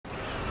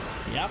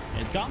Yep,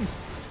 it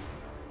comes.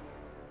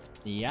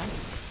 Yeah.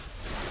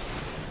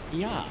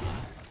 Yeah.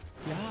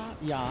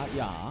 Yeah.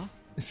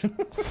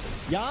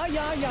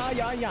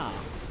 Ja.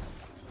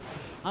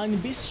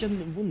 Ein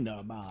bisschen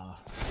wunderbar.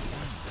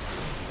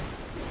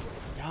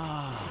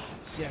 Ja.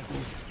 Sehr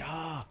gut.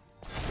 Ja.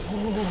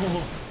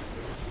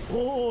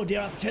 Oh,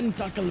 der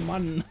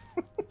Tentakelmann.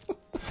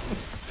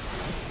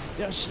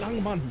 Der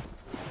Schlangenmann.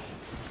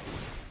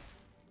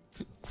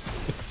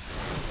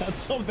 That's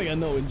something I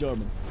know in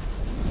German.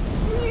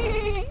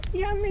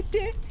 Ja, mit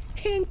der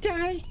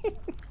Hentai.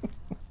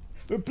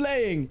 We're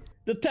playing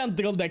the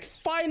tentacle deck.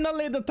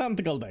 Finally, the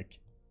tentacle deck.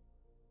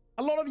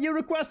 A lot of you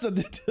requested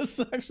this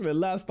actually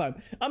last time.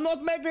 I'm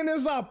not making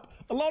this up.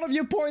 A lot of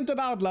you pointed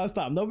out last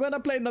time that when I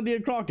played Nadir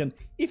Kraken,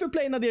 if you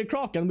play Nadir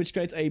Kraken, which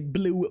creates a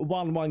blue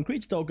 1/1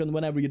 creature token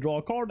whenever you draw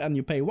a card and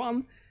you pay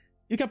 1,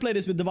 you can play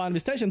this with Divine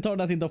Visitation, turn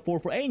that into a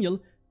 4/4 Angel.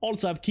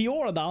 Also have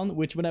Kiora down,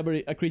 which whenever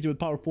a creature with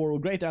power 4 or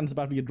greater enters the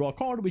battle, you draw a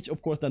card, which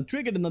of course then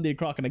trigger the Nadir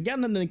Kraken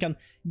again, and then you can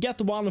get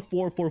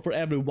 1/4/4 for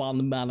every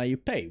 1 mana you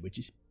pay, which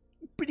is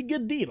a pretty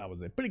good deal, I would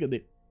say. Pretty good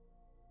deal.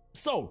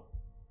 So,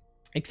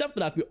 except for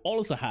that, we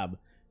also have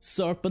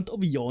Serpent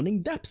of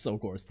Yawning Depths,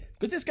 of course,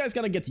 because this guy's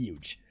gonna get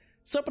huge.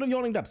 Serpent of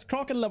Yawning Depths.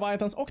 Kraken,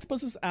 Leviathans,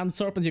 Octopuses, and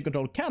Serpents you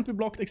control can't be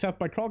blocked except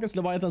by Krakens,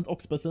 Leviathans,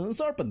 Octopuses, and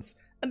Serpents.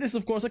 And this is,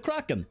 of course, a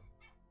Kraken.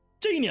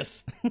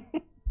 Genius!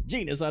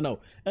 Genius, I know.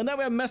 And then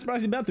we have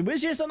Mesmerizing Benthid,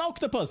 which is an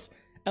Octopus,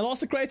 and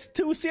also creates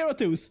 2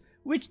 0/2s,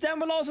 which then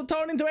will also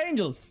turn into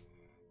angels.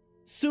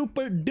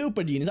 Super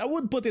duper genius. I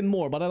would put in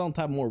more, but I don't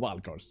have more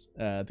wildcards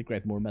to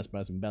create more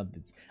Mesmerizing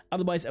Bandits.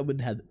 Otherwise, I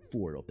would have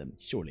 4 of them,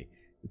 surely.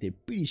 They're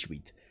pretty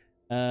sweet.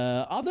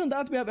 Other than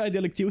that, we have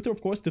Idyllic Tutor,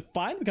 of course, to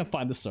find. We can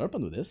find the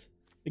Serpent with this.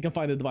 We can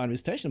find the Divine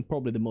Visitation,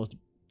 probably the most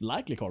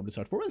likely card we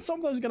search for. And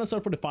sometimes we're gonna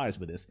search for the Fires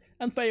with this.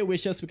 And Fae of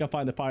Wishes, we can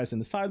find the Fires in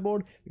the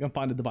sideboard. We can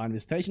find the Divine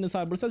Visitation in the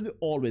sideboard. So we're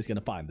always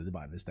gonna find the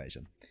Divine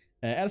Visitation.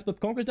 Elspeth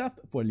Conquers Death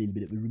for a little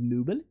bit of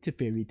removal.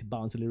 Teferi to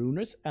bounce the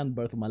Runers. And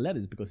Birth of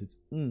Meletis because it's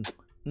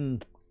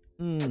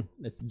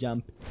Let's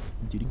jump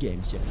into the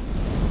game, shit.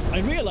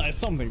 I realized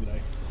something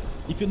today.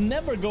 If you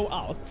never go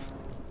out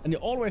and you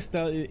always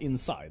stay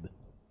inside,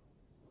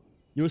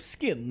 your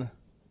skin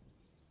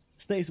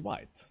stays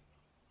white.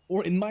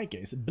 Or in my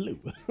case,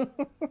 blue.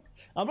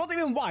 I'm not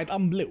even white,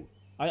 I'm blue.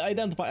 I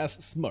identify as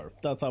Smurf.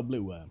 That's how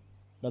blue I am.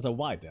 That's how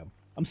white I am.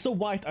 I'm so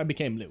white I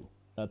became blue.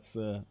 That's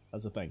a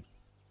thing.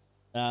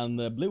 And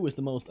blue is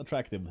the most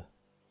attractive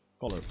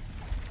color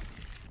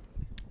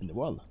in the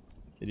world.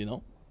 Did you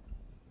know?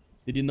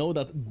 Did you know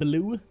that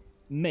blue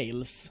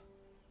males?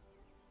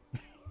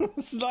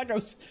 It's like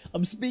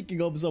I'm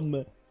speaking of some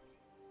animal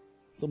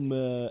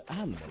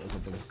or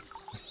something.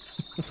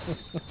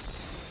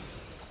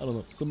 I don't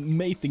know, some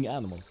mating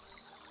animal.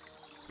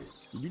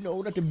 Did you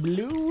know that the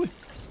blue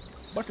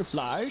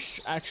butterflies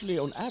actually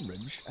on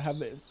average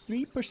have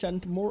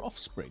 3% more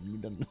offspring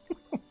than...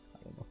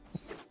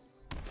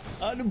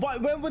 I don't know.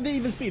 When would they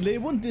even speak? They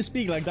wouldn't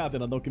speak like that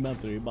in a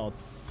documentary about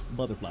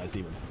butterflies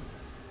even.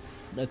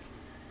 That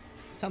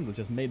sentence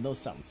just made no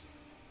sense.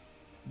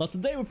 But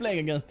today we're playing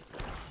against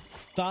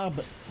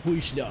Fabled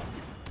Passage.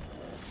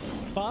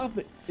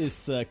 Fab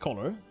is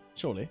color,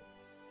 surely.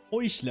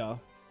 Wishes.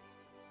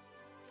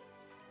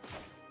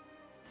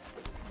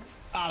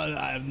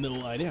 I have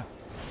no idea.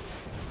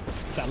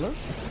 Seller?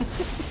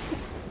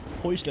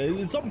 Wishes.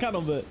 It's some kind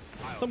of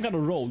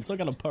role, some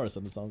kind of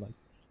person. It sounds like.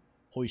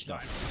 Wishes. I am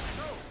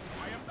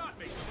not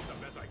making this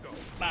up as I go.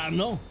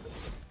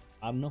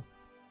 I know.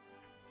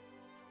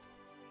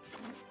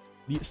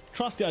 The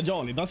trusty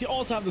Ajani. Does he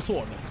also have the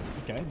sword?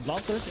 Okay,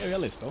 Bloodthirst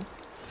Aerialisto.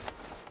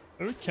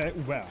 Okay,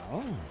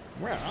 well.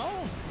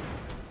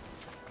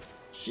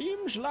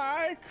 Seems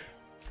like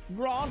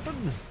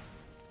granted.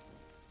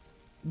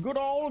 Good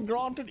old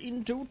granted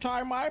into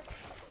time wipe.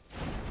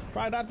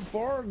 Tried that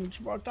before and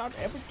it's worked out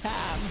every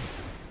time.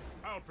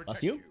 I'll protect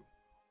That's you?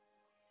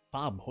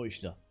 Fab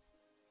Heuschler.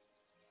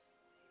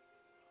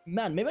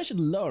 Man, maybe I should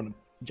learn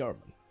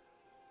German.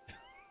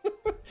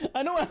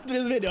 I know after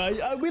this video,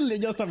 I will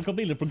just have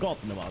completely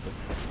forgotten about it.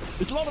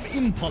 There's a lot of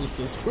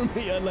impulses for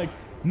me. I'm like,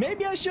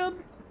 maybe I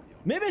should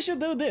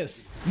do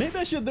this. Maybe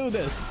I should do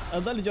this.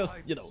 And then it just,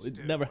 you know,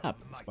 it never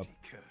happens. But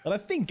I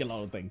think a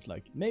lot of things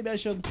like, maybe I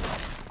should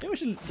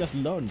just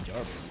learn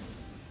German.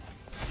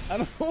 I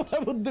don't know what I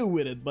would do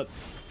with it, but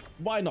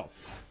why not?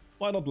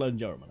 Why not learn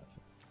German? I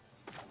say.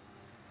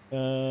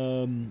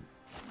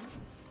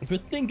 If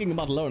you're thinking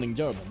about learning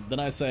German, then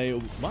I say,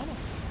 why not?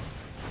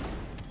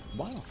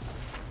 Why not?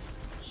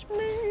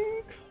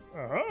 Schmink!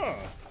 Ah.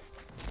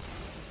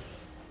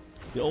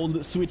 The old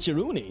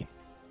switcheroony.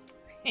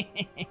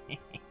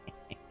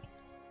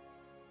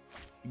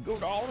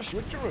 Good old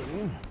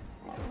switcheroo.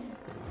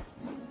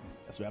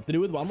 Guess we have to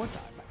do it one more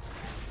time.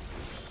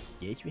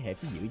 Yes, we have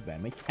to do it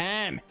one more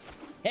time.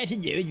 Have to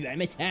do it one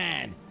more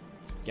time.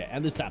 Okay,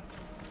 and it's tapped.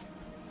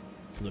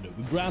 We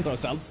grant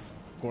ourselves,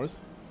 of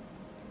course.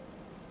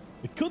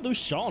 We could do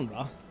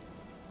Chandra.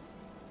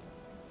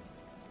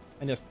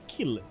 And just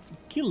kill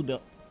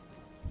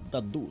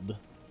that dude.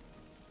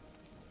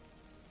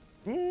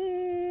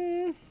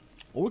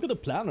 Or we could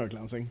have Planar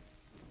Cleansing.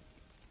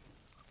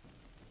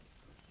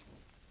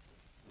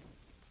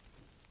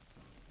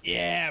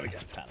 Yeah, we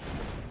just Planar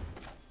Cleansing.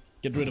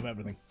 Let's get rid of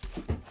everything.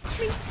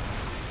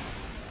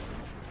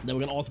 Then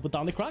we can also put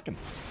down the Kraken.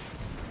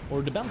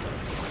 Or the Benthid.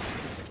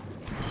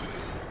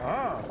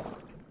 Ah.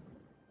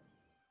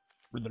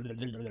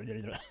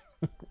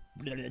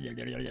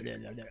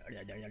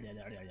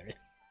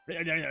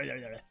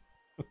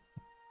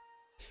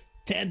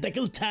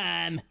 Tentacle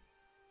time!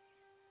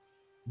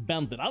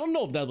 Benthid. I don't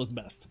know if that was the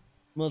best.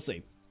 We'll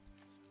see.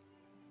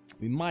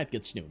 We might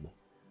get snooned.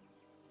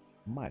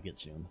 Might get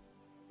snooned.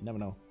 You never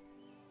know.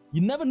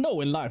 You never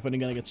know in life when you're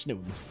gonna get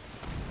snooned.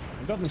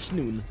 I've gotten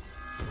snooned.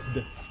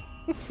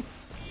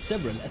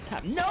 Several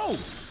attacks. No!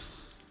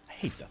 I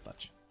hate that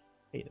touch.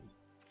 Hate it.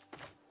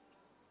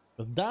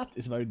 Because that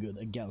is very good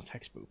against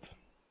hexproof.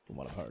 From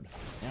what I've heard.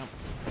 Yeah.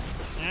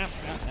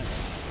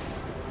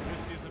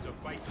 This isn't a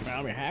fight.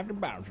 Now we have to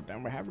bounce it.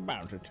 Then we have to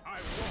bounce it.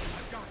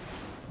 I've got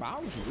it.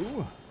 Bounce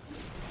you.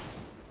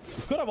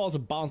 We could have also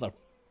bounced our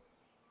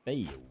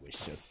Fae of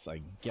Wishes,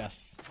 I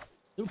guess.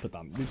 We put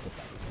that in front.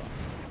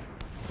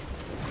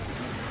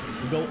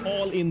 We go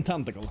all in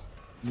tentacle.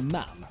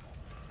 Man.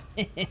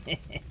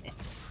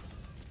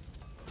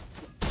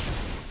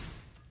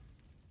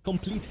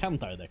 Complete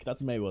hentai deck.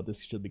 That's maybe what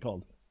this should be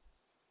called.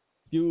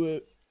 If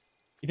you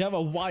have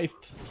a wife,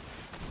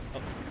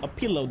 a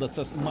pillow that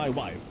says "my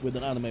wife" with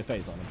an anime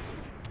face on it.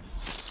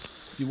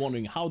 If you're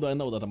wondering how do I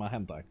know that I'm a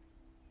hentai,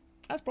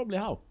 that's probably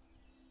how.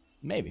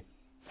 Maybe.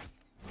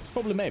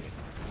 Probably maybe.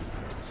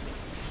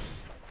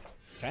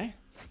 Okay.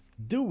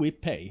 Do we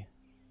pay?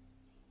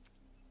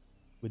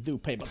 We do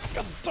pay, but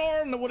god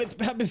darn, would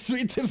it have been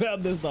sweet if we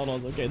had this down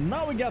also. Okay,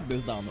 now we got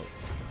this down though.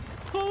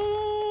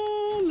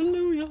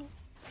 Hallelujah.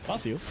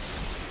 Pass you.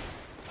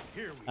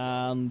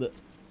 And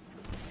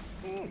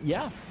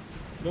yeah,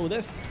 let's go with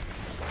this.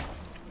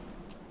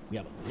 We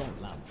have a lot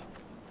of lands.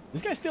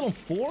 This guy's still on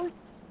 4.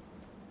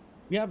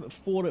 We have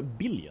 4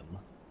 billion.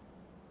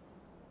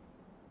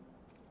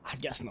 I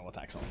guess no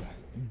attacks also.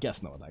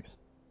 Guess no attacks.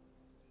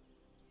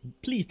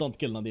 Please don't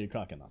kill Nadir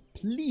Kraken now.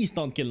 Please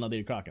don't kill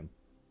Nadir Kraken.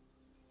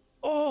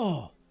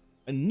 Oh,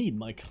 I need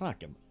my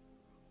Kraken.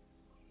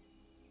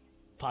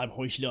 5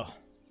 Hoishla.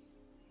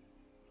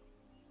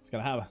 It's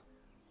gonna have.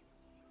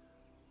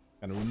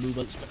 Gonna remove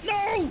it.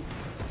 No!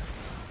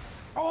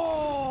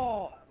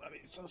 Oh, that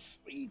is so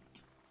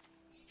sweet.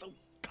 So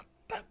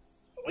goddamn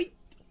sweet.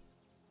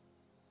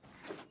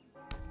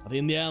 But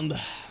in the end,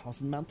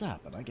 wasn't meant to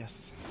happen, I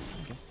guess.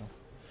 I guess so.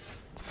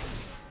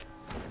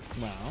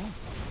 Well,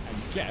 I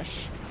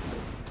guess.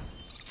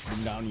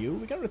 Bring down you.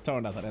 We can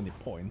return that at any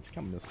point.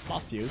 Come on, just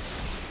plus you.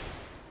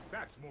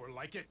 That's more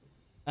like it.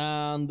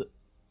 And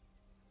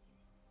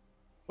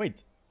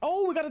wait.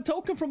 Oh, we got a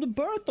token from the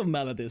Birth of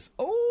Meletis.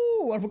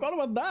 Oh, I forgot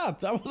about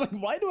that. I was like,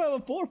 why do I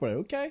have a 4 for it?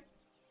 Okay.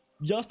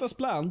 Just as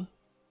planned.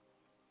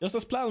 Just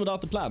as planned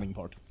without the planning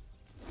part.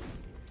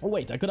 Oh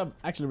wait, I could have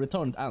actually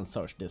returned and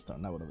searched this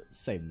turn. That would have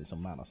saved me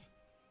some manas.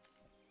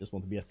 Just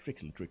want to be a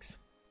tricksy tricks.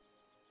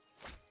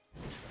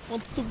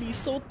 Want to be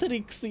so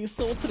tricksy,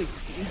 so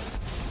tricksy.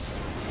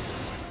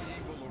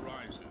 Evil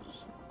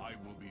arises. I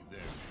will be there.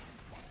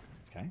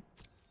 Okay.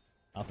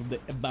 Out of the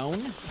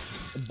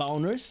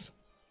bouners.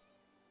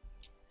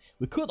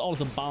 We could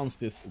also bounce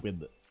this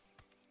with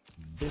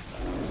this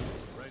one.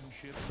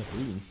 The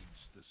greens.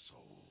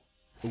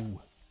 Ooh.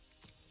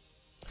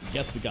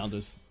 Gets the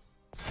counters.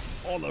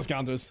 All those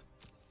counters.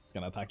 It's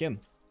gonna attack in.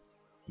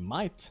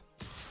 Might.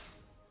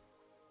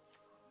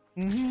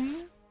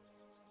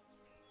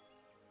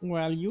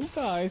 Well, you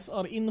guys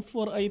are in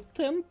for a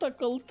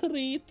tentacle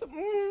treat.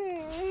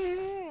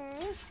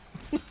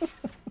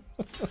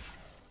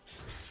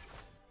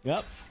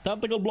 Yep,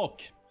 tentacle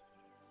block.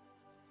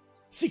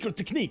 Secret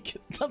technique,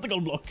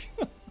 tentacle block.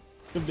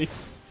 Could be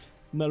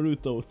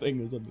Naruto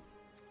thing or something.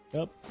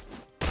 Yep.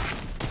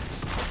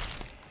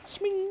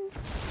 Swing.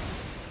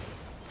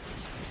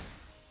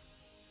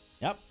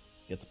 Yep,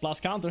 gets a plus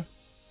counter.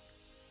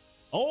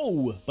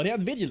 Oh, but he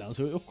had vigilance,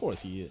 so of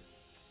course he.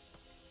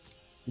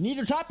 You need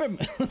to tap him.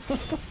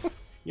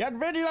 He had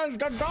vigilance,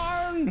 god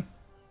darn!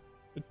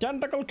 The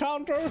tentacle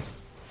counter.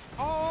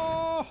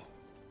 Oh,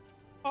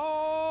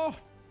 oh.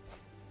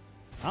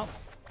 Oh.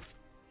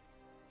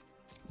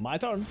 My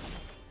turn.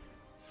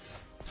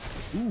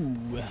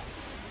 Ooh.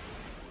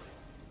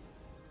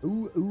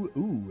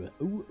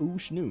 Ooh,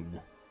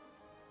 schnoon.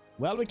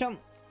 Well, we can.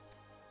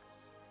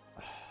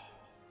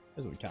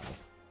 Here's what we can.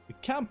 We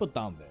can put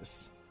down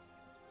this.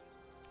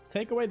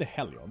 Take away the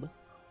Heliod.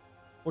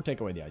 Or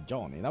take away the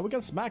Ajani. Now we can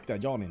smack the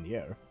Ajani in the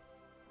air.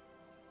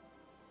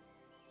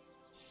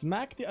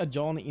 Smack the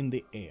Ajani in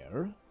the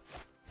air.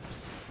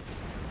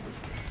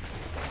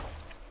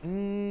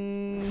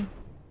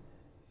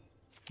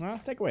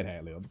 Take away the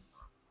Heliod.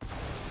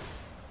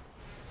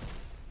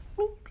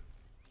 Book.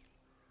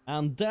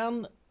 And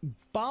then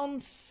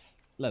bounce.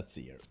 Let's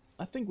see here.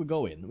 I think we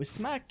go in. We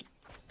smack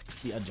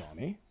the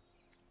Ajani.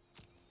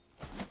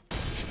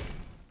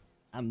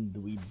 And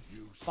we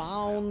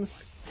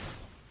bounce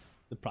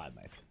the Pride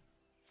Knight.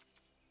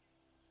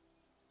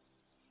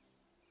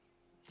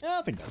 Yeah,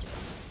 I think that's right.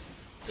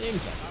 Think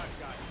that's right.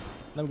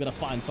 Then we're gonna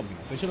find something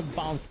else. I should have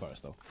bounced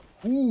first though.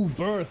 Ooh,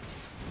 Birth!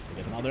 We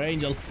get another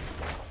angel.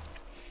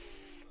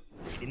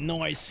 Really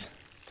nice.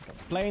 Check out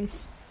the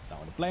planes,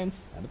 down the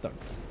planes, and the turn.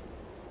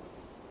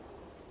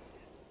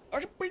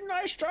 That's a pretty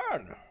nice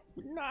turn.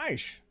 Pretty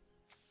nice.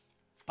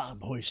 Bad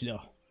boys, yeah.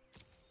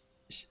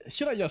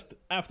 Should I just,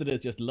 after this,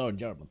 just learn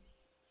German?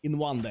 In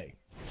one day?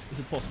 Is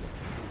it possible?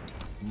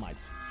 Might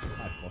be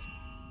possible.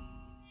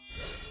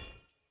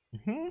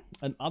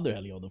 Another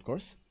Heliod, of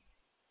course.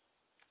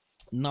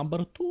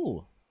 Number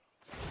 2.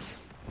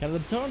 Can I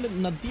turn the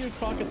Nadir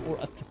Kraken or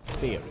a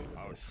Teferi?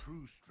 Our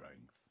true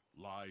strength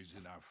lies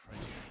in our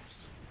friendships.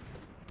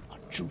 Our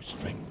true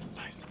strength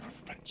lies in our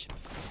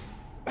friendships.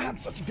 Man,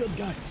 such a good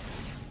guy.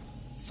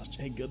 Such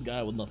a good guy.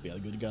 I would not be a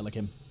good guy like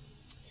him.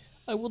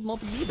 I would not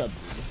be that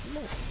good.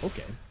 No.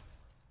 Okay.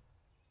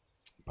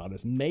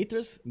 Brothers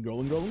Maters.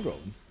 Growing.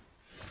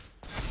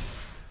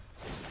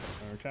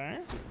 Okay.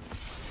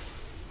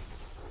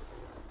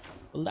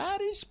 Well,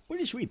 that is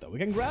pretty sweet though. We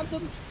can grant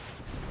them.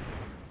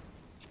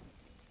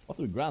 What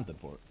do we grant it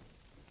for?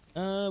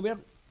 We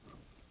have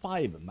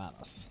 5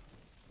 manas.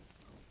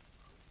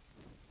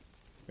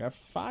 We have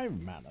 5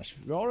 manas.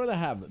 We already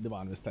have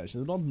Divine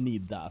Visitation. We don't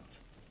need that.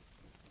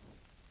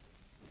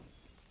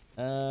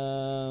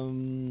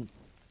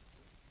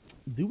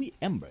 Do we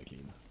Ember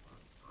Cleave?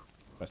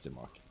 Question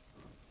mark.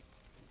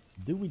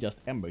 Do we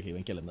just Ember Cleave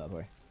and kill him that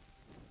way?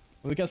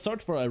 We can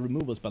search for a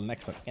removal spell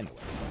next turn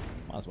anyway, so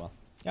might as well.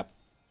 Yep.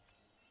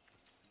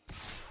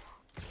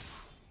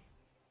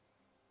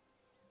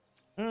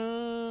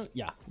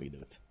 Yeah, we do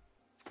it.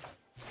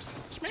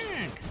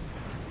 Smack!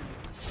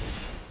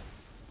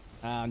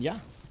 And yeah,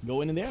 go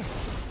in the air.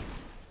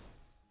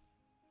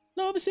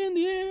 Love is in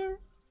the air.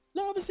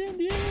 Love is in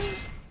the air.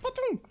 Felt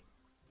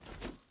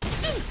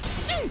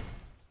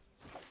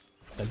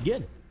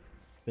good.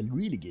 Felt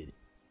really good.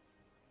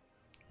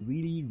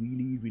 Really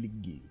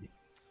good.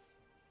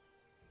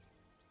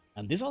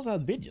 And this also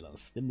had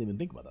Vigilance. Didn't even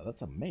think about that.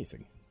 That's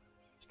amazing.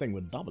 Staying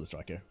with double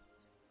strike here.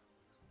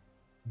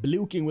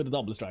 Bluking with a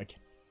double strike.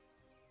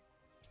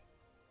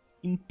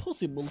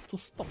 Impossible to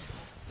stop.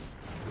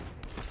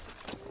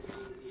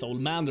 Soul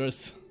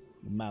Manders.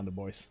 The Mander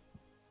boys.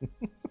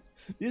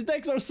 These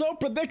decks are so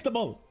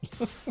predictable.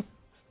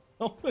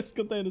 Always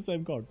contain the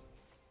same cards.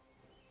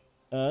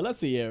 Let's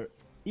see here.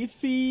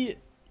 If he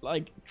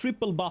like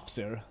triple buffs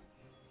here.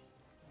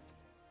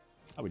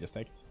 I will just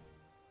take it.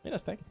 Yeah,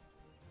 just take it.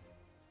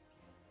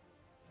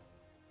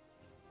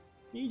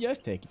 You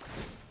just take it.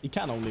 He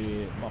can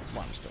only buff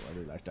once though, I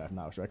really like that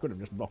now, so I could have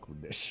just blocked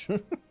with this.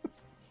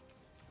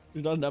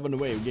 He doesn't have any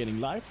way of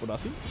gaining life, or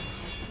does he?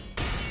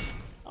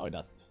 Oh, he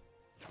doesn't.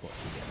 Of course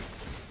he does.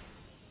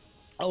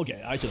 Okay,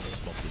 I should have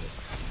just blocked with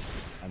this.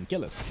 And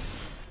kill it.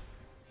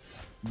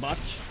 But,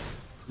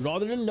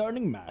 rather than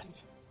learning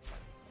math,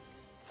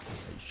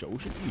 I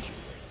chose an easier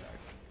way in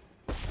life.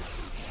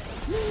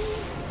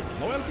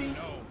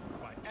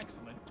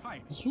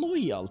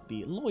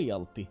 Loyalty.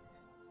 Loyalty.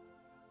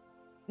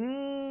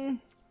 I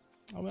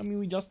mean,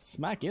 we just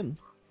smack in.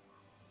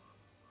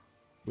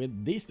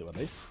 With these two at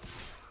least.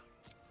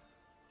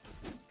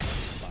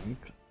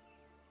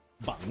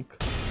 Bank,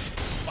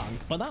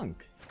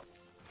 badunk.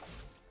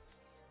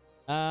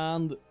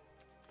 And it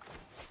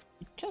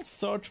can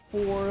search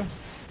for.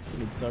 We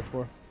need to search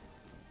for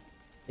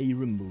a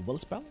removal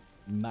spell,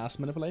 mass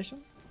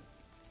manipulation.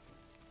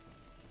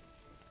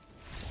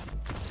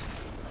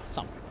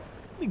 Some.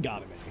 We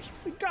got him.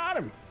 We got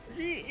him.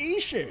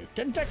 Easy.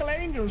 Tentacle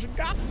Angels. We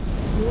got.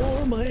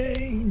 You're my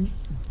angel.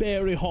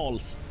 Berry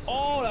Halls.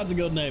 Oh, that's a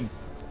good name.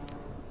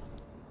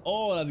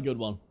 Oh, that's a good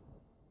one.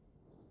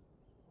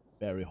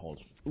 Berry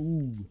Halls.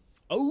 Ooh.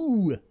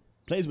 Oh!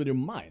 Plays with your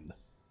mind.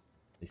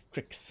 These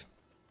tricks.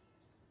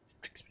 These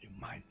tricks with your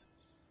mind.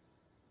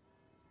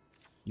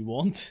 You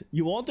want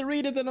to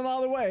read it in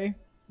another way,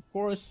 of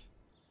course.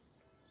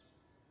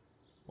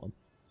 What?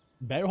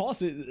 Berry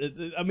Halls.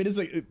 I mean, it's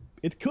like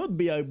it could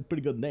be a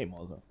pretty good name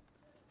also.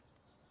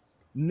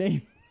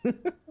 Name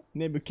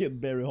a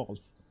kid Berry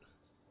Halls,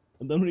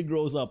 and then when he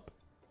grows up,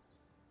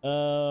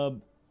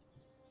 do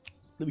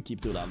we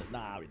keep 2-lander?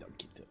 Nah, we don't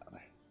keep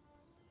 2-lander.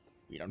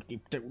 We don't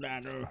keep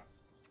 2-lander.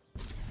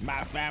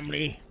 My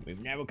family, we've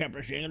never kept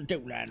a single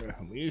 2-lander.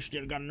 We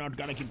still not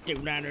gonna keep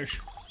 2-landers.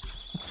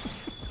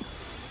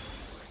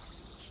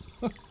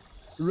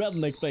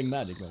 Redneck playing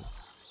Magic, man.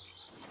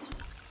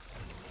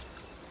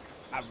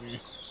 I've been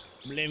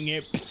living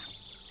here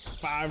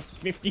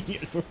 50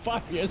 years, for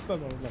 5 years now.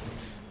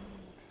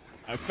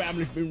 Our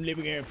family's been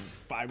living here for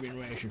 5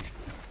 generations.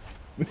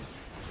 We've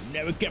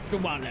never kept a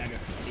 1-lander,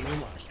 not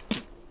even once.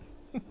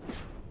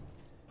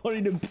 What are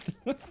you doing?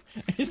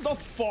 He's not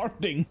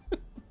farting.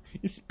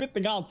 He's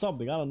spitting out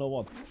something. I don't know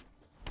what.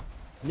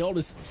 You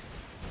always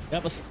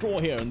have a straw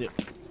here and you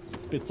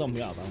spit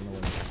something out. I don't know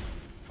what.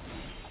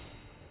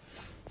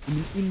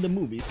 In the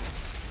movies.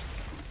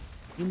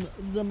 In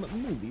the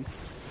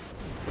movies.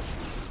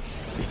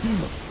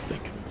 Behemoth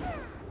Beckoner.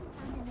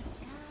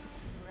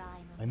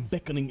 I'm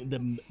beckoning the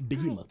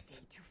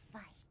behemoths.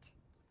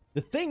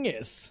 The thing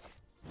is,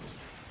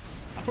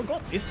 I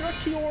forgot, is there a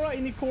Kiora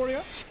in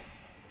Ikoria?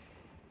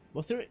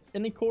 Was there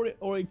any Ikoria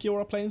or a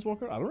Kiora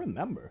Planeswalker? I don't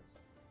remember.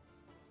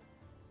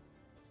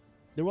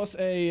 There was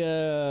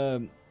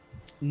a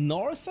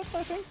Narset,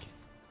 I think.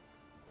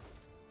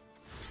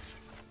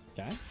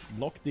 Okay,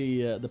 block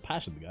the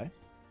passion guy.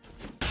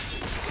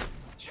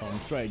 Sean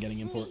Stray getting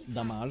in for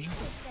damage.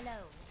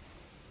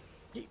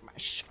 Leave my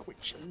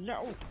squitch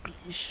alone,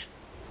 please.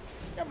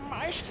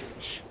 My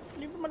squitch,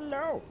 leave him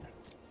alone.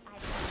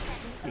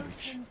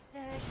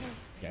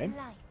 Okay.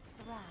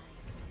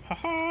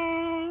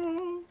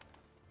 Haha!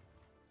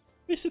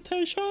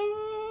 Visitations!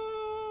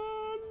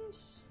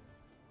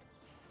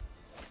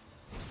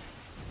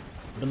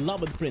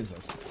 Beloved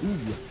Princess.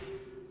 Ooh.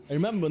 I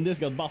remember when this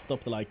got buffed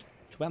up to like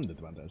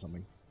 2020 or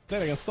something.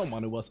 Played against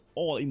someone who was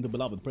all into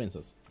Beloved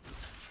Princess.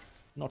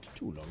 Not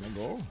too long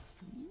ago,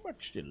 but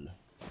still.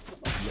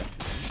 Not yet.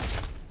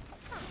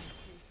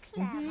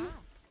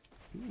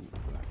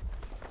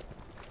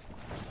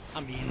 I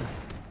mean,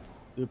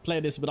 do we play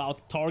this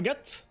without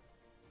target?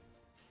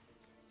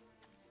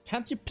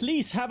 Can't you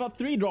please have a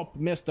 3-drop,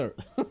 mister?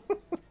 God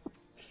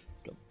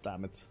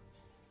damn it.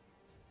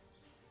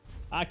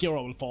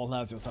 Kiora will fall,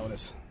 that's just how it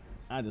is.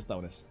 I just how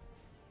it is.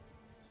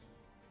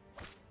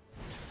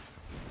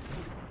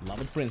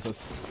 Love it,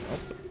 princess. Oh,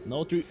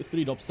 no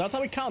 3-drops, that's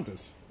how we count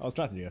this. Our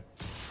strategy here.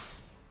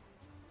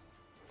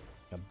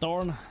 God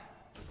darn.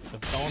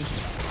 God darn.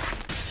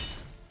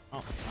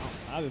 Oh,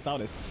 I just how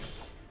it is.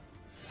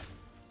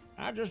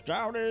 I just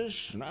how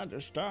this, I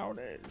just how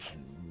this,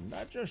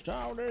 I just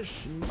how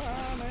this,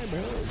 my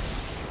neighborhood.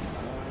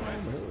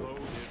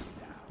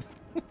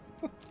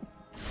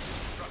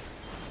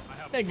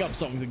 Big up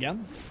songs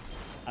again,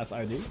 as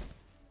I do.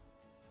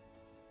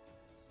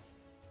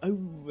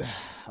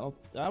 Oh,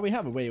 we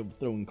have a way of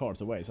throwing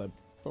cards away, so I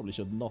probably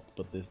should not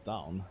put this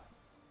down.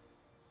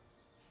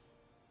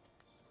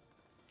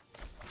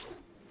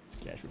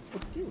 Okay, I should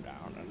put you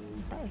down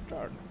and pass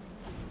turn.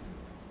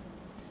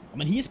 I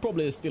mean, he's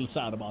probably still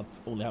sad about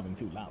only having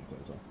 2 lands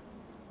here, so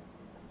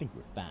I think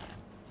we're fine.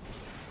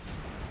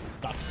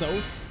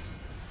 Duxos.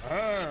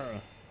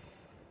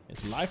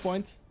 It's life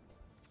point.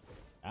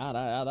 That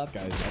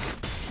guy is dead.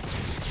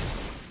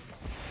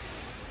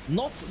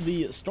 Not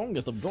the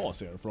strongest of draws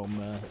here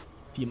from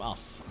Team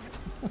Us.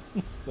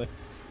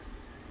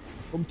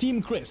 From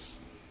Team Chris.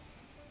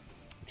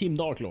 Team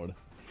Dark Lord.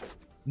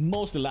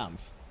 Mostly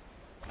lands.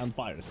 And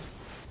fires.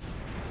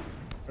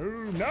 Oh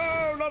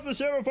no, not the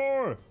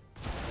 0-4!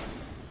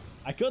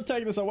 I could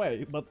take this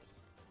away, but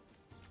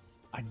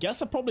I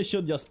guess I probably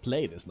should just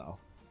play this now.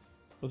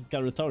 Because it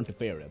can return to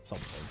Teferi at some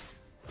point.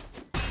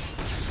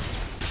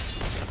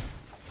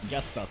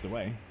 Guess that's a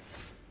way.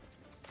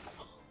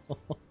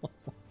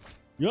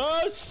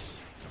 Yes!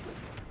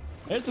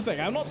 Here's the thing,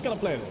 I'm not gonna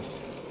play this.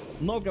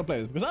 I'm not gonna play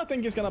this, because I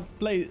think he's gonna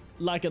play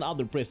like an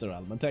other prisoner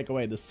realm and take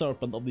away the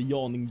Serpent of the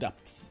Yawning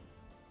Depths.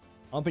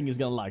 I don't think he's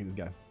gonna like this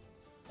guy.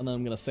 And then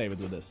I'm gonna save it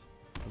with this.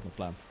 That's my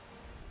plan.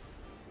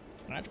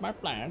 That's my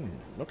plan.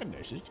 Look at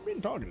this, it's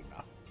being targeted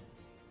now.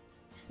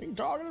 Being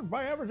targeted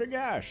by everything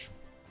ash.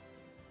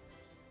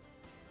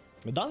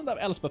 It doesn't have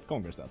Elspeth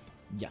Conquers that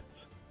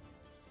yet.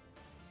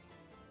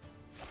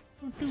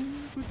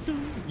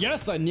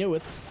 Yes, I knew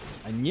it.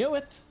 I knew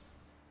it.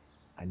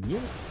 I knew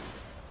it.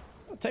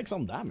 I'll take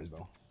some damage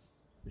though.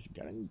 It's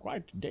getting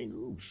quite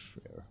dangerous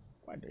here.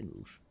 Quite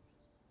dangerous.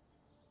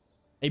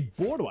 A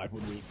board wipe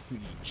would be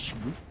pretty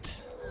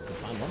sweet.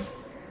 Find one.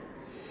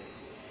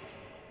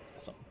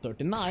 So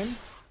 39.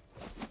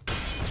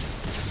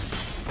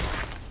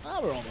 Ah,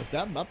 we're almost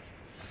dead, but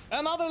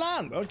another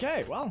land.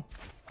 Okay, well,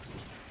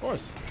 of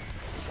course.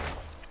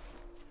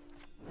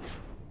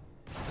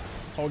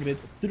 Targeted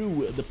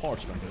through the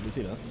parchment. Do you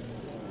see that?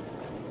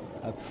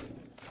 That's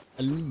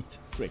elite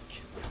trick.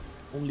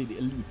 Only the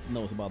elite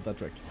knows about that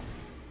trick.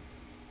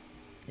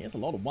 He has a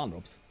lot of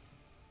 1-drops.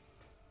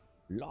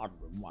 Lot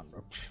of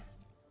 1-drops.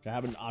 Do I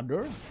have an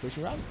other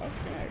pushing around?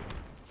 Okay.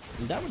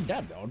 And then we're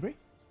dead, aren't we?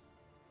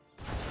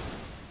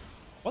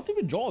 What did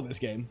we draw this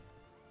game?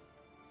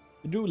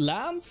 We drew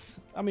lands.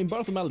 I mean,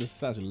 Birth of Meletis is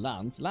essentially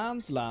lands.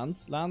 Lands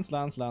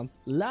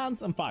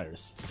and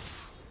fires.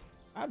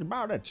 That's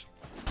about it.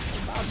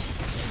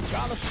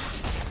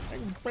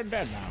 We're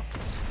dead now.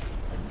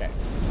 Okay.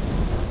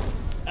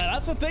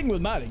 That's the thing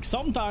with Magic.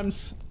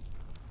 Sometimes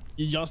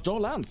you just draw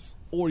lands,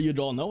 or you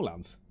draw no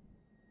lands.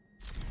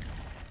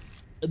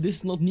 This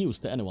is not news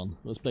to anyone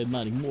who has played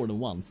Magic more than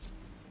once.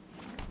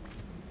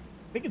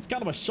 I think it's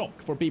kind of a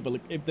shock for people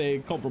if they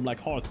come from like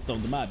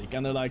Hearthstone to Magic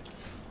and they're like,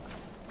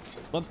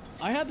 but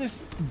I had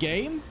this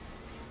game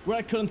where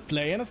I couldn't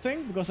play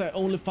anything because I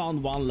only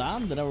found 1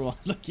 land, and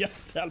everyone's like, yeah,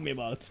 tell me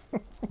about it.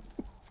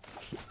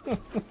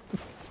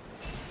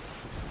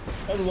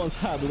 Everyone's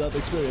had that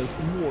experience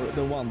more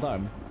than 1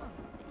 time.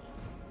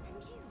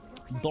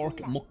 Dark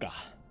Mokka.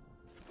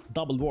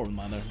 Double Dwarven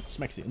Miner.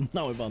 Smexy.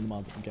 Now we found the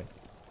mountain. Okay.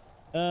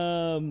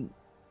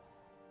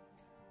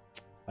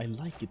 I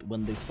like it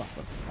when they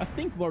suffer. I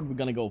think what we're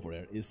gonna go for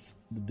here is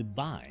the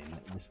Divine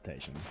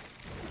Visitation.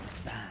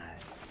 Divine.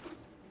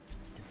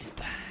 The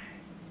Divine.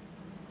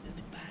 The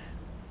Divine.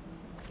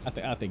 I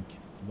think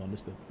you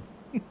understood.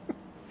 I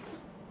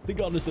think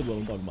you understood what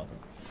I'm talking about.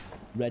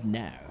 Right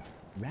now.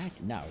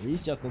 Right now.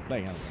 He's just not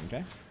playing anything,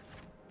 okay?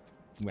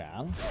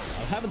 Well,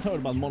 I haven't heard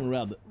about mono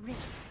red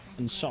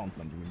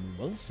enchantment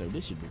removal, so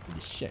this should be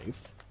pretty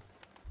safe.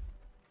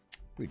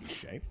 Pretty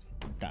safe.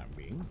 Time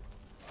being.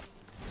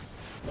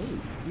 Oh,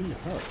 it will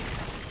hurt.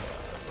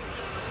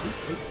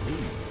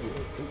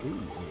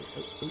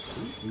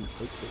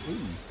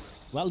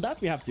 Well,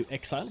 that we have to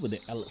exile with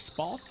the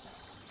Elspeth.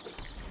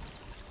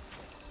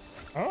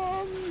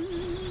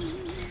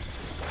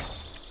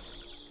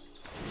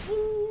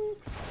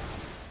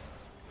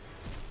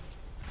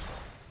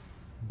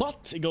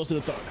 But it goes to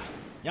the third.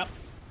 Yep.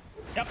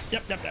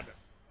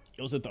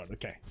 Goes to the third,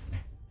 okay.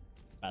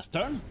 Last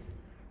turn.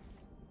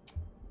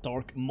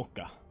 Dark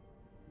Mocha.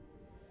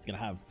 It's gonna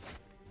have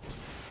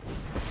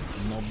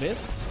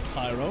Novice,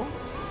 Pyro.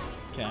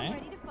 Okay.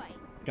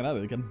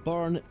 You can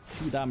burn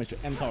 2 damage to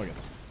end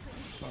target.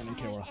 Burning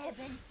Kiora.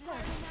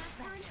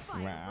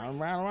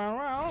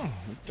 Well.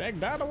 We'll take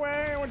that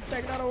away. We'll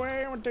take that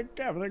away. We'll take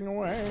everything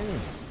away.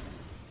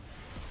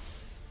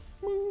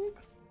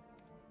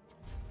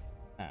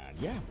 And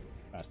yeah,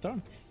 last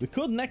turn. We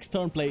could next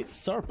turn play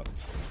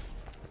Serpent.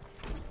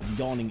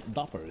 Yawning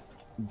Dopper.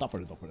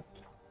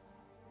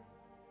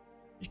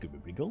 Which could be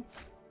pretty cool.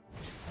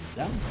 And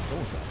then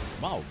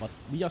Stormcraft. Wow, but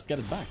we just get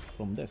it back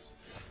from this.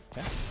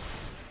 Okay.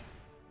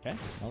 Okay,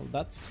 well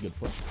that's good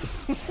for us.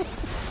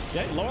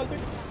 Okay, loyalty.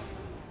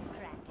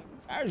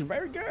 That was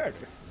very good.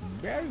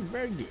 Very,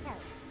 very good.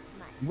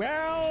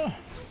 Well,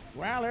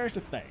 there's the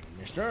thing,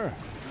 mister.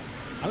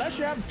 Unless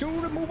you have 2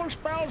 removal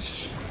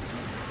spells,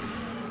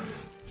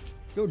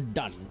 you're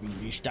done,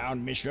 release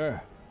down,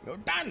 mister. You're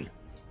done.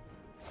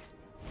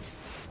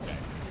 Okay.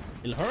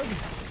 Ilherg.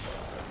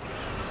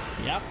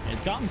 Yep,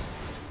 it comes.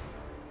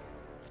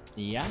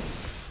 Yeah.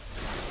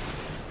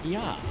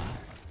 Ja.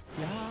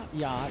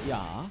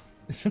 Ja.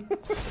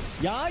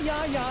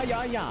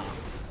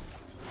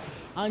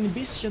 Ein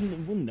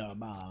bisschen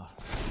wunderbar.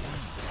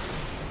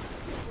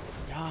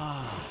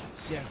 Ja,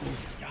 sehr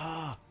gut.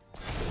 Ja.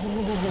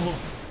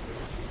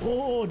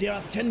 Oh,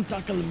 der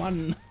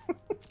Tentakelmann.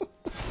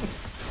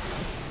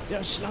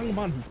 Der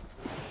Schlangenmann.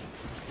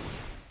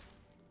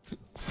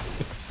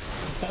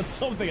 That's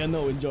something I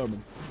know in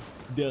German.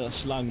 Der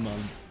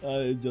Schlangenmann.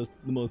 It's just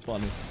the most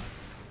funny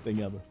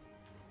thing ever.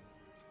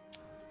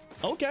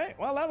 Okay,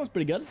 well that was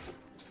pretty good.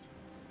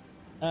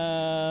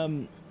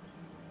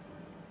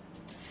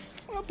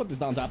 I'll put this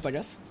down tapped, I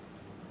guess.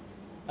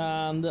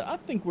 And I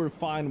think we're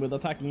fine with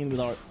attacking in with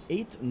our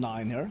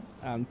 8-9 here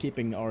and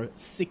keeping our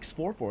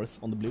 6/4/4s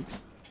on the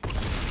blukes.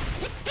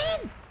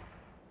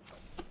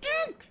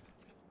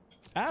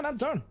 And end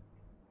turn.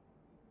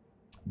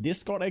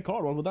 Discard a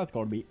card. What would that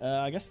card be?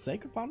 I guess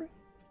Sacred Foundry.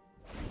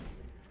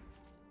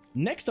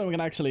 Next time we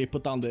can actually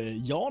put down the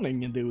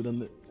Yawning dude,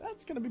 and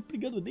that's gonna be pretty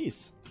good with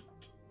these.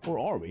 Or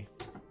are we?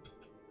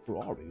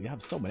 We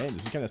have so many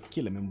enemies. We can just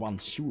kill him in one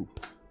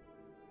swoop.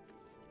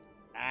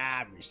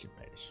 Ah, we still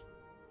play this.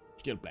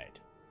 Still play it.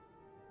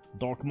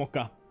 Dark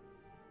Mocha.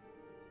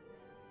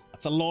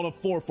 That's a lot of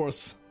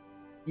 4/4s,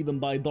 even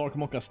by Dark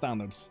Mocha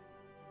standards.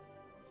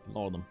 A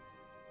lot of them.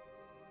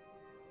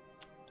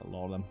 That's a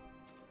lot of them.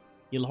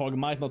 Ilhag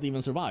might not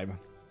even survive.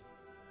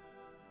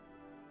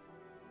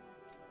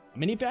 I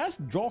mean, if he has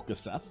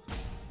Drakuseth,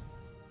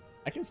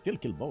 I can still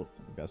kill both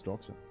if he has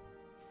Drakuseth.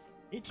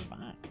 It's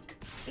fine.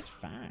 It's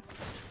fine.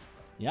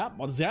 Yeah,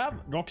 what does he have?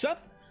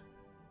 Drakuseth?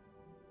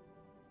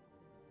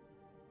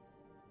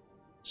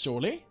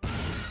 Surely?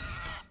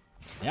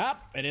 Yeah,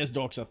 it is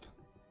Drakuseth.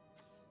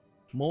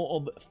 More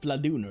of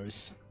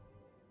Fladuners.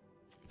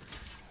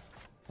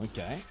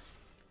 Okay.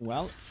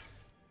 Well,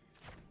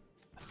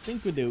 I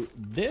think we do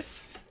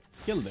this,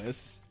 kill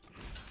this,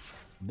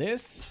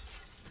 this,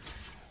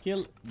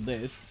 kill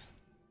this.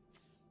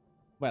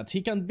 Wait,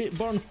 he can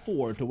burn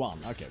 4 to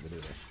 1. Okay, we do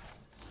this.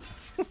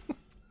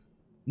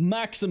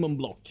 Maximum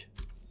block.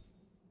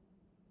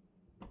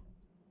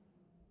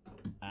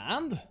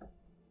 And...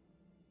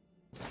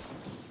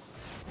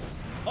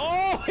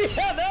 oh, he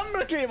had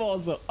Embercleave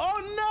also! Oh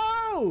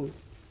no!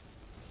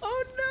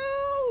 Oh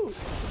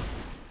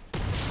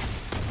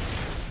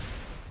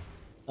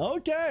no!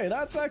 Okay,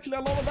 that's actually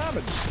a lot of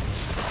damage.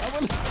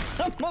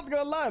 I'm not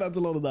gonna lie, that's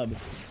a lot of damage.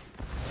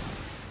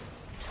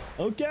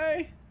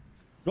 Okay.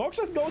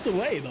 Drakuseth goes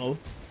away though.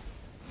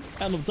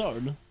 End of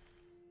turn.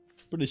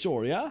 Pretty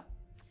sure, yeah?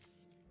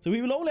 So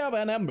he will only have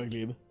an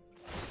Embercleave.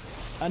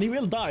 And he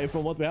will die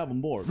from what we have on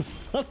board.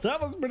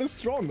 That was pretty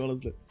strong,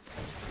 honestly.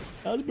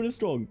 That was pretty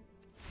strong.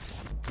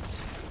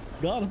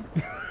 Got him.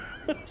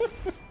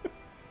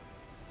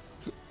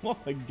 What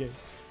a game.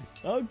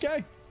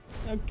 Okay.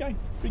 Okay.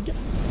 Pretty good.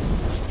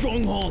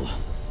 Stronghold.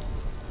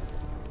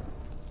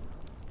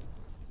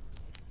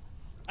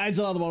 It's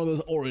another one of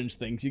those orange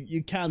things.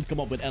 You can't come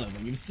up with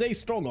anything. You say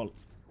Stronghold.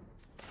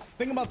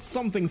 Think about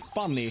something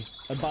funny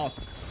about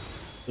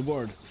the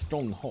word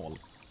Stronghold.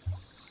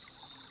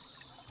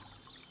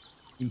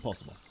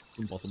 Impossible.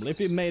 Impossible. If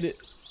you made it...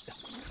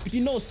 if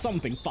you know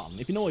something fun,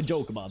 if you know a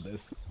joke about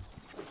this,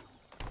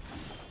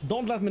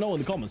 don't let me know in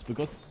the comments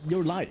because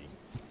you're lying.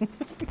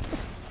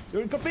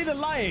 You're completely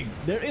lying.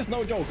 There is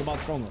no joke about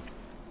Stronghold.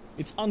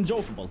 It's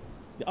unjokeable.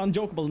 The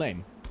unjokeable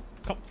name.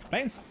 Come,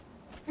 Plains.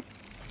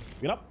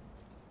 Get up.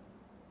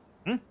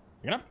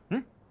 Get up.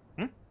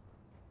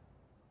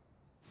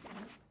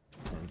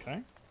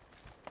 Okay.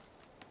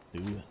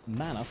 2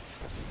 manas.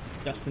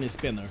 Destiny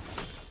Spinner.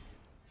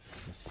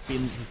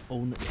 Spin his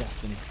own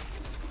destiny.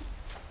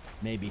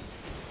 Maybe.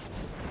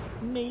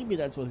 Maybe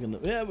that's what's gonna.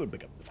 Yeah, we'll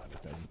pick up the Divine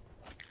Visitation.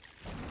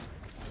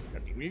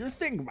 Don't even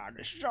think about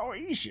it. It's so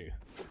easy.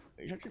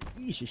 It's such an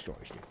easy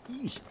choice.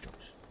 Easy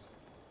choice.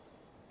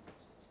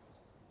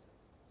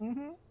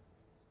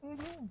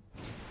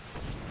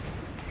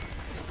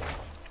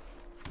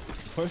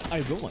 First I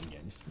roll on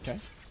games, okay.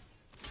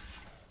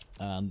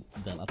 And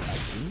then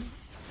attacks in.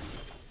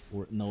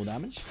 Or no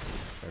damage.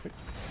 Perfect.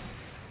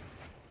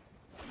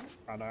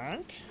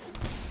 Badang.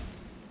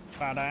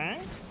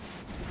 Badang.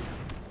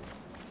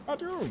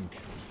 Badung.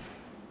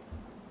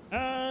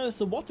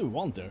 So what do we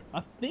want there?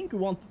 I think we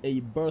want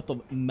a Birth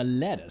of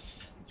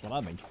Meletis. That's what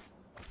I think.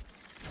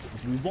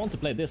 Because we want to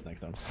play this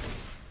next turn.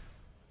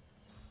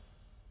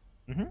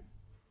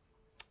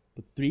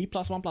 Put 3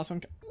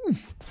 +1/+1.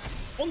 Oof.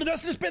 On the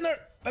Destiny Spinner!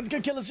 That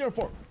can kill a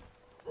 0/4.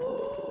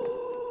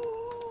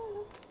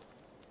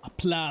 A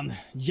plan.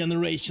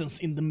 Generations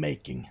in the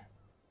making.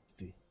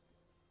 The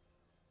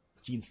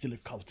Gene Stealer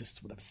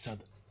cultists would have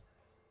said.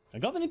 I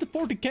got into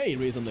 40k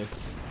recently.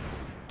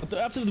 At the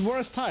absolute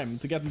worst time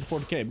to get into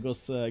 40k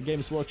because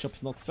Games Workshop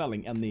is not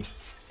selling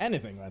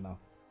anything right now.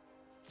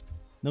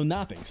 No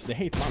nothings. They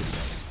hate money.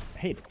 I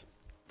hate it.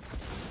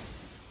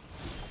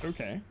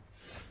 Okay.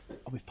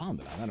 Oh, we found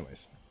it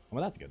anyways.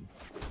 Well, that's good.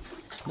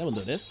 Then we'll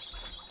do this.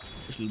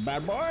 This little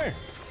bad boy.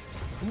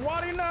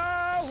 What do you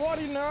know? What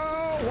do you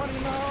know? What do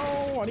you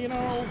know? What do you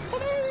know?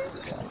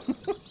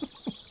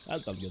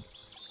 That felt good.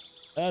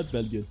 That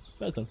felt good.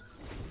 First time.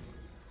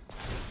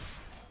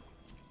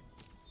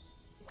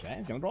 Okay,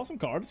 he's gonna draw some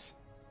cards.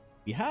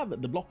 We have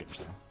the blockers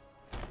now.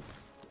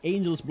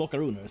 Angels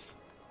Blockarooners.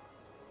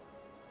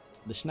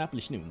 The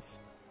Schnapply Schnoons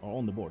are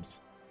on the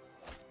boards.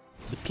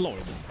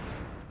 Deployed.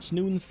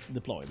 Schnoons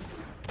deployed.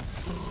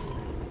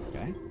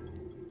 Okay.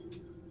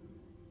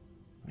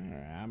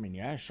 I mean,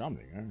 yeah,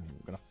 something. I'm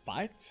gonna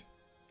fight.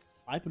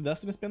 Fight with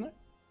Destiny Spinner?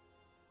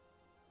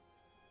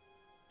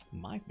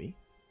 Might be.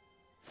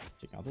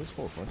 Check out this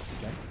 4 first.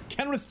 Okay.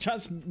 Kenrith's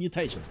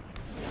Transmutation.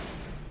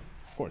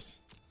 Of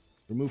course.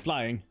 Remove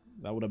flying.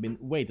 That would have been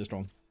way too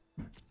strong.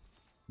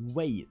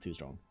 Way too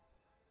strong.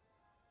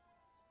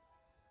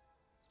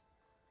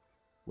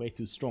 Way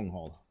too strong,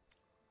 Hall.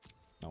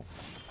 No.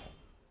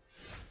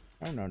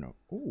 Oh, no.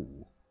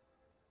 Ooh.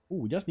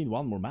 Ooh, we just need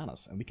 1 more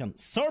manas and we can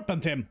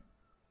Serpent him!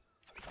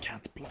 So he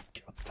can't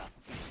block. Oh, that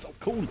would be so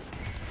cool.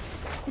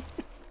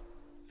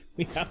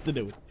 We have to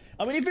do it.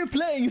 I mean, if you're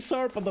playing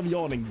Serpent of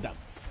Yawning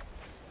Depths.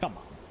 Come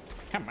on.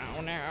 Come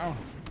on now.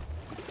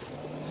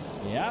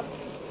 Yep.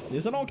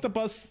 There's an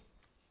Octopus.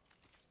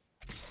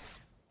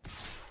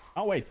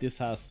 Oh wait, this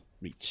has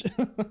reach.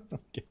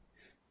 Okay.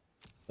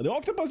 The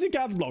Octopus you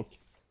can't block.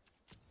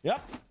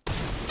 Yep.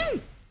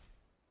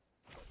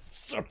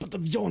 Serpent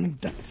of Yawning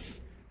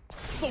Depths.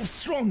 So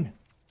strong.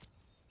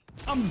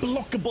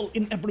 Unblockable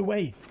in every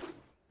way.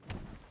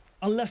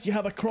 Unless you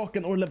have a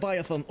Kraken or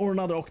Leviathan or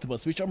another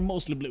Octopus, which are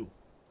mostly blue,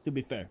 to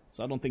be fair.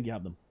 So I don't think you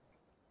have them.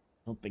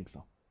 I don't think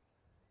so.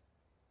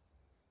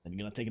 Then you're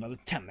gonna take another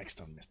 10 next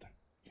turn, mister.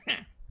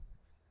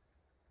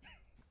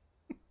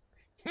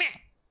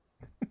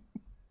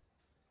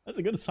 That's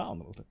a good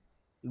sound, honestly.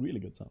 A really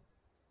good sound.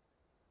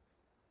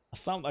 A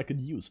sound I could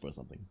use for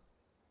something.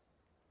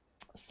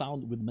 A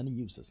sound with many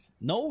uses.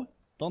 No,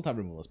 don't have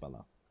removal spell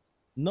now.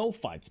 No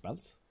fight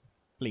spells.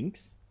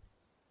 Plinks.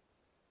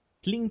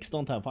 Plinks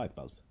don't have fight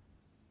spells.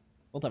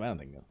 Don't have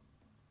anything though.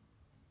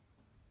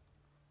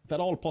 If at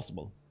all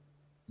possible,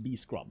 be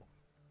scrub.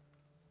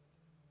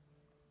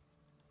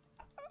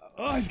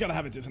 Oh, he's gotta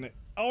have it, isn't it?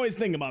 Always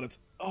think about it.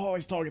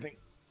 Always targeting.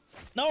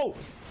 No!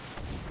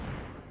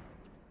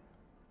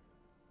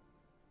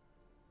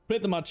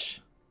 Pretty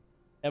much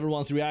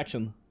everyone's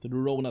reaction to the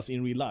Ronas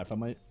in real life,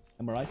 am I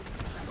right?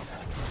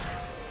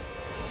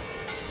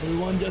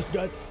 Everyone just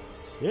got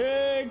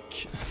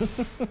sick!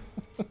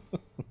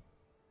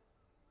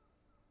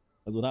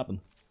 That's what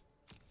happened.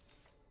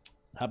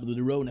 What happened to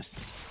the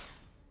Ronas?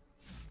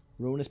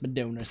 Ronas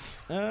Madonnas.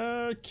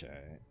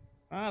 Okay.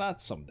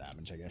 That's some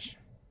damage, I guess.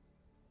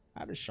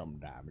 That is some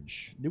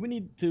damage. Do we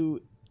need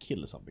to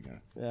kill something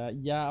here?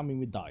 Yeah, I mean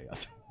we die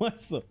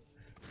otherwise, so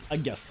I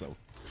guess so.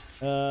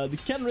 The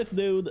Kenrith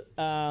dude,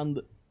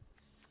 and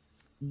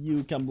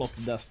you can block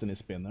the Destiny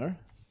Spinner.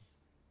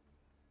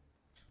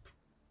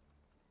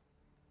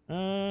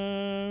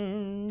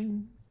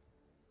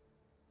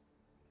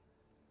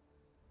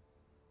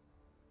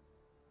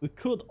 We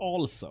could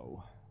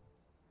also.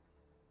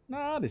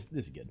 Nah, this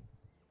is good.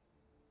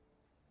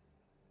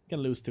 Can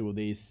lose 2 of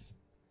these,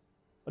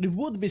 but it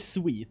would be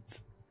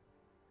sweet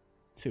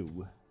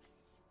to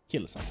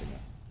kill something.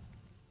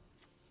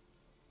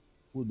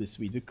 Would be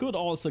sweet. We could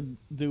also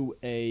do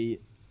a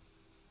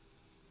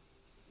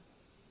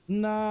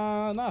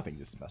Nah, I think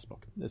this is the best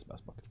block. This is the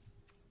best block.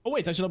 Oh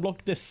wait, I should have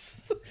blocked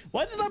this.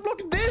 Why did I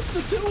block this? The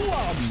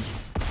 2-1!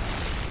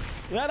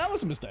 Yeah, that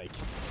was a mistake.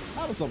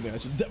 That was something I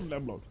should definitely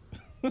have blocked.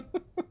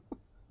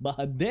 But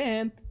I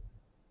didn't.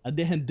 I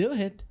didn't do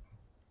it.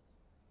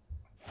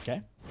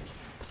 Okay.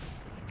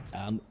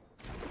 And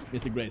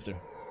Mr. Gracer.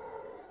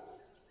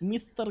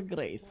 Mr.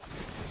 Grace.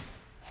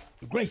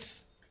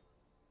 Grace!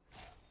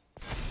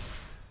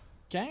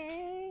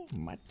 Okay,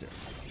 my turn.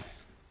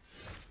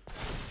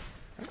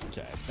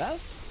 Okay, that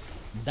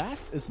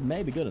is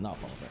maybe good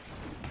enough, honestly.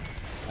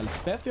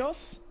 Elspeth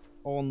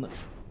on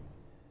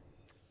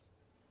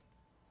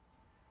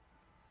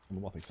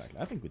what exactly?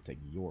 I think we take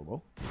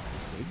Yorbo.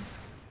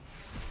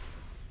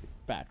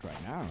 Fat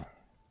right now.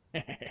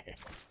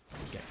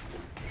 Okay,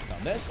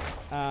 done this,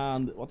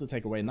 and what to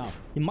take away now?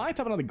 He might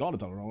have another God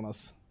Eternal on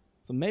us,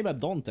 so maybe I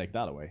don't take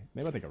that away.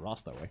 Maybe I take a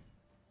Rust away.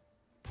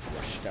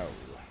 Rusto.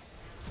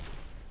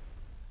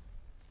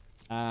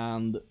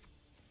 And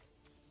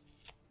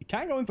he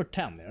can go in for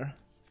 10 there,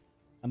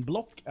 and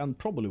block and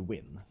probably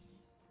win.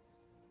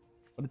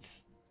 But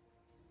it's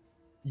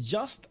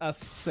just as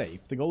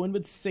safe to go in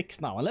with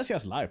 6 now, unless he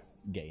has life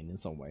gain in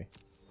some way.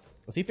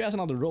 Because if he has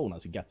another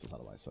Ronas, he gets us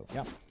otherwise, so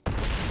yeah.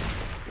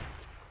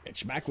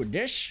 Pitch back with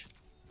this.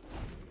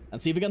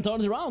 And see if we can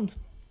turn it around.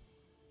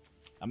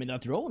 I mean,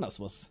 that Ronas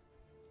was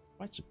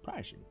quite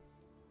surprising.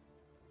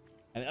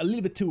 And a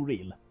little bit too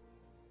real.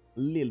 A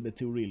little bit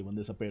too real when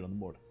this appeared on the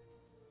board.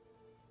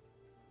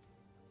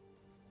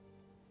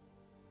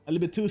 A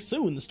little bit too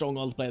soon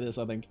Stronghold play this,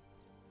 I think.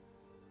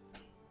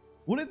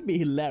 Wouldn't it be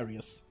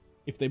hilarious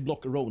if they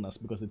block Ronas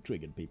because it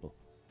triggered people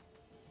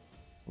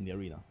on the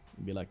arena?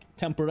 It'd be like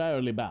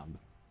temporarily banned.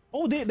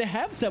 Oh, they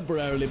have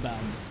temporarily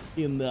banned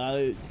in the...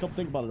 I can't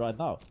think about it right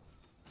now.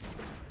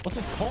 What's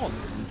it called?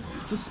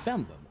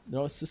 Suspended.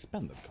 There are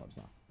suspended cards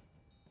now.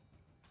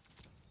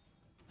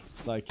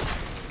 It's like...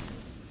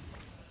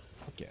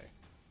 Okay.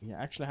 He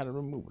actually had a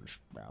removal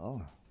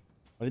spell.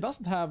 But he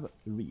doesn't have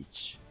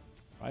reach.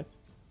 Right?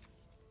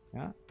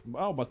 Yeah.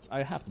 Oh, but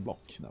I have to block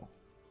now.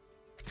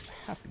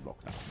 I have to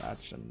block now.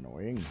 That's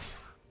annoying.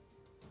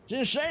 It's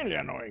insanely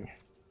annoying.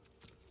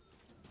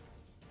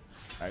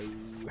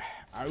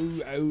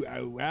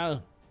 Oh,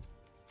 well.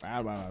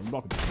 Well,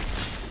 block it.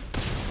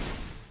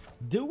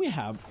 Do we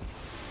have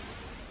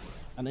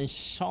an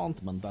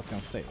enchantment that can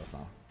save us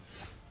now?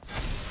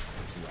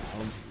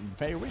 Well,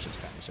 Fae of Wishes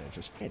can save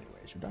us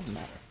anyway, so it doesn't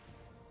matter.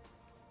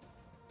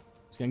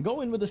 So we can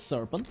go in with the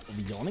Serpent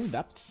of Yawning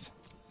Depths.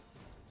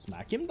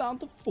 Smack him down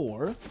to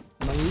 4.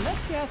 And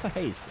unless he has a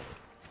haster.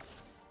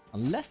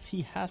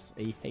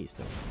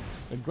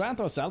 We'll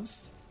grant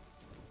ourselves...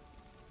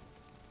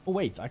 Oh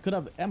wait, I could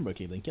have Ember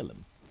Cleaved and killed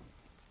him.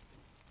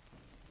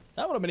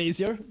 That would have been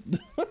easier.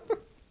 That would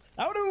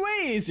have been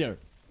way easier.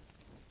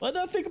 Why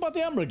did I think about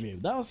the Ember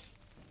Cleave? That was...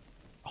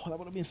 Oh, that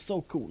would have been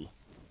so cool.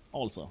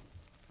 Also.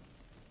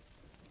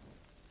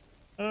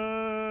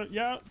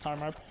 Yeah,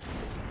 time up.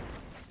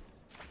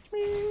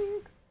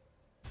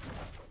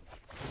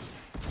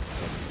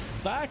 So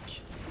back.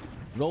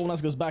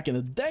 Ronas goes back in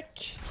the deck.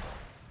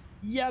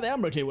 Yeah, the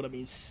Ember Cleave would have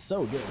been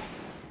so good.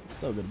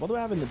 So good. What do we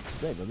have in the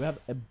graveyard? We have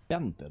a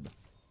Benthid.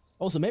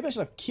 Also, maybe I should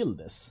have killed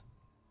this.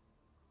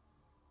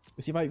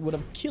 Because if I would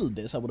have killed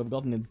this, I would have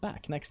gotten it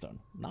back next turn.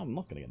 Now I'm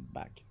not gonna get it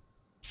back.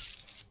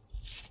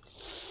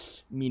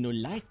 Me no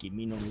like it,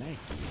 me no like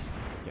it.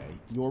 Okay,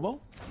 Yorbo.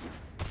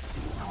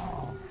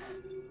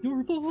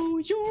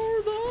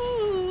 Yorbo.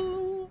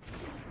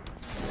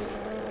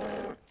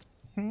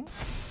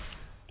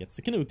 Gets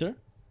the Canuter.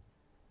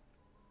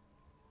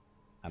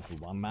 And for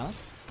 1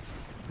 manas.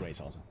 Grace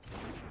also.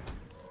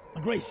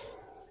 Grace!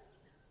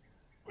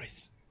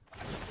 Grace.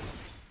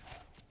 Grace.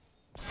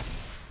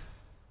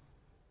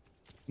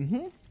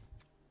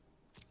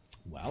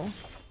 Well,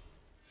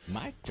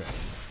 my turn.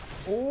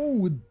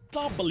 Oh,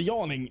 double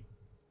Yawning.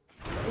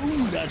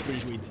 Ooh, that's pretty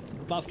sweet.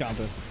 Plus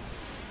counter.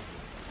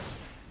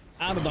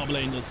 And a double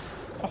Angels.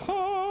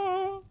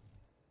 Aha!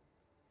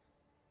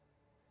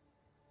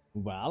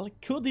 Well,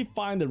 could he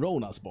find the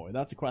Ronas boy?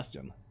 That's a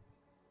question.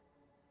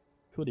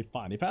 Could he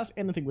find? If he has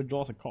anything which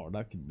draws a card,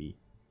 that could be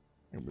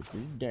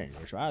pretty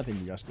dangerous. So I think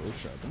we just go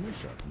Serpent.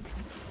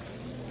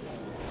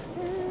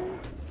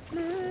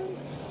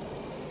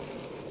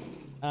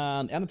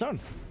 And end of turn.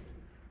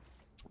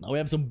 Now we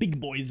have some big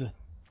boys.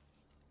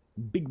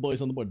 Big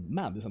boys on the board.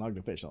 Man, this is an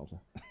ugly fish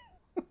also.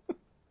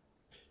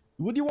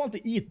 Would you want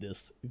to eat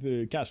this if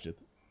you catched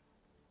it?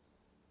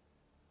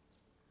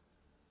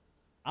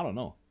 I don't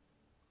know.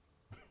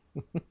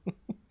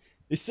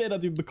 They say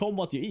that you become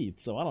what you eat,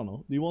 so I don't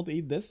know. Do you want to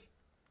eat this?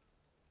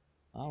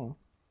 I don't know.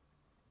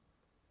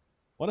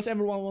 Why does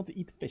everyone want to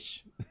eat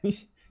fish? You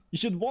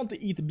should want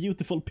to eat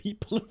beautiful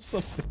people or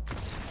something.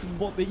 You should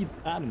want to eat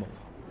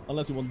animals.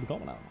 Unless you want to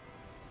become an animal.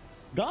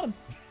 Got him!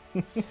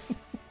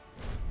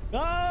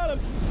 Got him!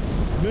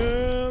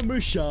 Member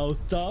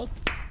shout out!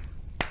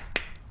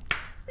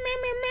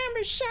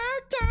 Member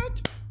shout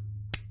out!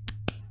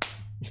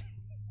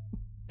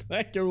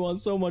 Thank you everyone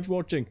so much for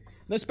watching.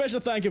 And a special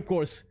thank you, of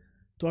course,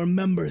 to our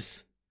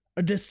members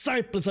Our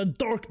disciples, our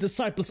dark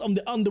disciples of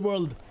the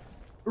underworld,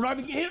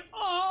 arriving here.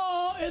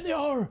 Oh, here they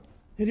are.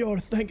 Here they are.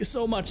 Thank you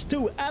so much.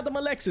 To Adam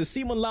Alexis,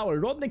 Simon Lauer,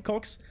 Rodney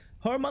Cox,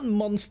 Herman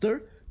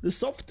Monster, The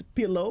Soft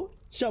Pillow,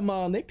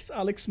 Shamanix,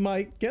 Alex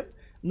Michael,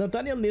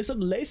 Nathaniel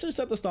Nissan, Laser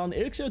Setastan,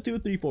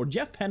 Eric0234,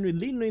 Jeff Henry,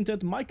 Lean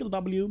Rintet, Michael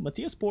W,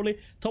 Matthias Pauly,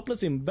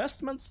 Topless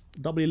Investments,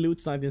 W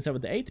Loots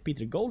 1978,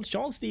 Peter Gold,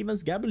 Sean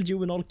Stevens, Gabriel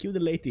Juvenal, Q the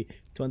Lady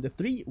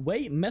 23,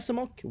 Way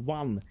Mesamok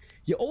 1,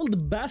 You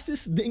Old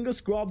Bassis, Dingo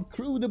Scrub,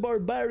 Crew the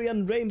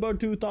Barbarian, Rainbow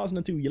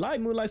 2002, Eli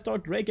Moonlight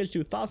Start, Rakers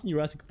 2000,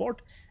 Jurassic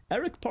Fort,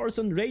 Eric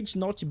Parson, Rage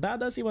Notch,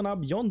 Badass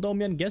Ivanab, John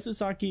Domian,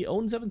 Gesusaki,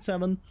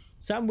 Own77,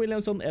 Sam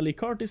Williamson, Ellie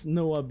Curtis,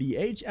 Noah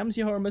BH,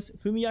 MC Hermes,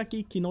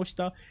 Fumiyaki,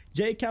 Kinoshita,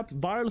 JCap,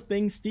 Viral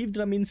Thing, Steve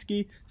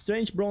Draminski,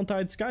 Strange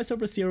Brontide, Sky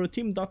Super Zero,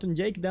 Tim Dutton,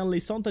 Jake Denley,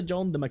 Sonta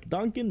John, The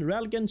McDuncan,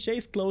 Relgan,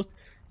 Chase Closed,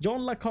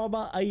 John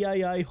Lacaba,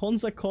 III,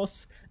 Honza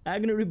Koss,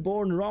 Agony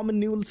Reborn, Ramen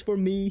Noodles for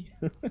Me,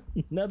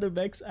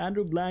 Nethervex,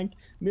 Andrew Blank,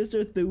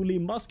 Mr. Thule,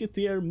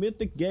 Musketeer,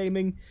 Mythic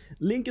Gaming,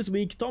 Link is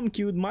Weak, Tom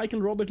Cute,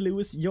 Michael Robert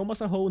Lewis,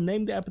 Yomasaho,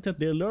 Name the Epithet,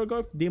 Dear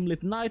Lurgarth,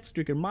 Dimlit Knight,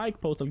 Stricker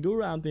Mike, Postal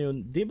Guru,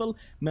 Anthony Dibble,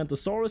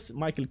 Mentosaurus,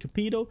 Michael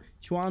Cupido,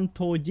 Chuan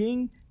To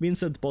Ying,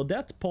 Vincent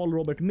Baudet, Paul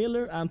Robert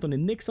Miller, Anthony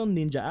Nixon,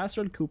 Ninja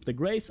Astral, Coop the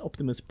Grace,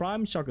 Optimus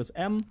Prime, Chuckles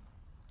M,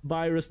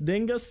 Virus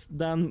Dingus,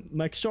 Dan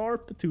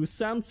McSharp, 2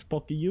 Cents,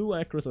 Pocky U,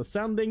 Acros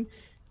Ascending,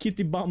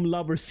 Kitty Bum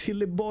Lover,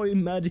 Silly Boy,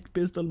 Magic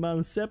Pistol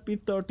Man, Seppi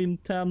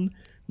 1310,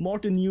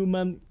 Martin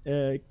Newman,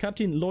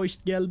 Katrin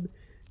Leuchtgelb,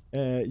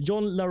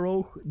 John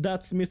LaRoche,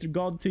 That's Mr.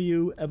 God to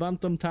You,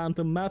 Evantum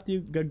Tantum,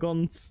 Matthew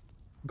Goggins,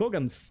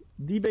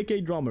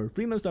 DBK Drummer,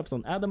 Freeman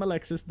Stepson, Adam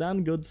Alexis,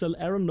 Dan Goodsell,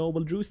 Aaron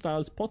Noble, Drew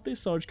Styles, Potty,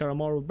 Serge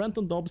Caramaro,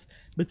 Brenton Dobbs,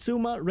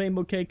 Betsuma,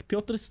 Rainbow Cake,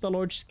 Piotr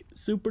Stalorch,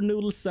 Super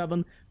Noodle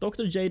 7,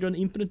 Dr. Jadron,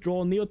 Infinite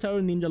Draw, Neo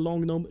Terror Ninja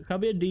Long Gnome,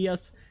 Javier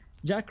Diaz,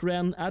 Jack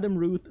Wren, Adam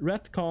Ruth,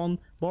 Rhett Khan,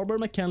 Barbara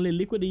McKinley,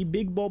 Liquid E,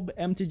 Big Bob,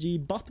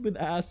 MTG, Butt with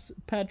Ass,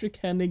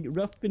 Patrick Hennig,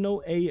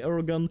 Ruffino A.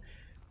 Ergon,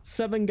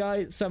 7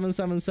 Guy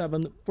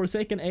 777,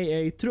 Forsaken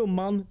AA,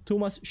 Trumman,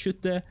 Thomas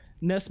Schutte,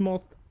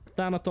 Nesmoth,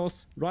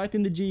 Thanatos, Right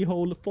in the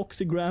G-Hole,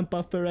 Foxy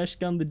Grandpa,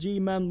 Fereshkan, The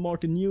G-Man,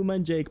 Martin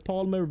Newman, Jake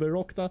Palmer,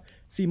 Verocta,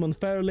 Simon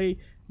Fairley,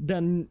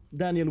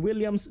 Daniel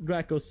Williams,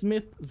 Draco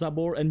Smith,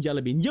 Zabor, and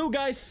Jellybean. You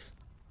guys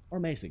are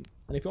amazing.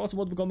 And if you also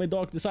want to become a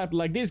dark disciple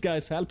like these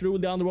guys, help rule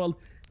the underworld,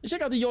 then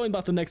check out the join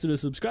button next to the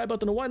subscribe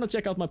button, and why not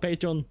check out my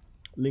Patreon,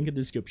 link in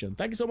the description.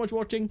 Thank you so much for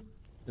watching,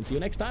 and see you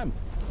next time.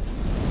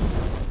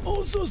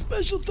 Also, a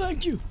special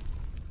thank you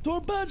to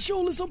our bad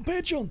shoulders on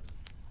Patreon.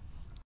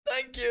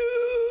 Thank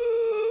you!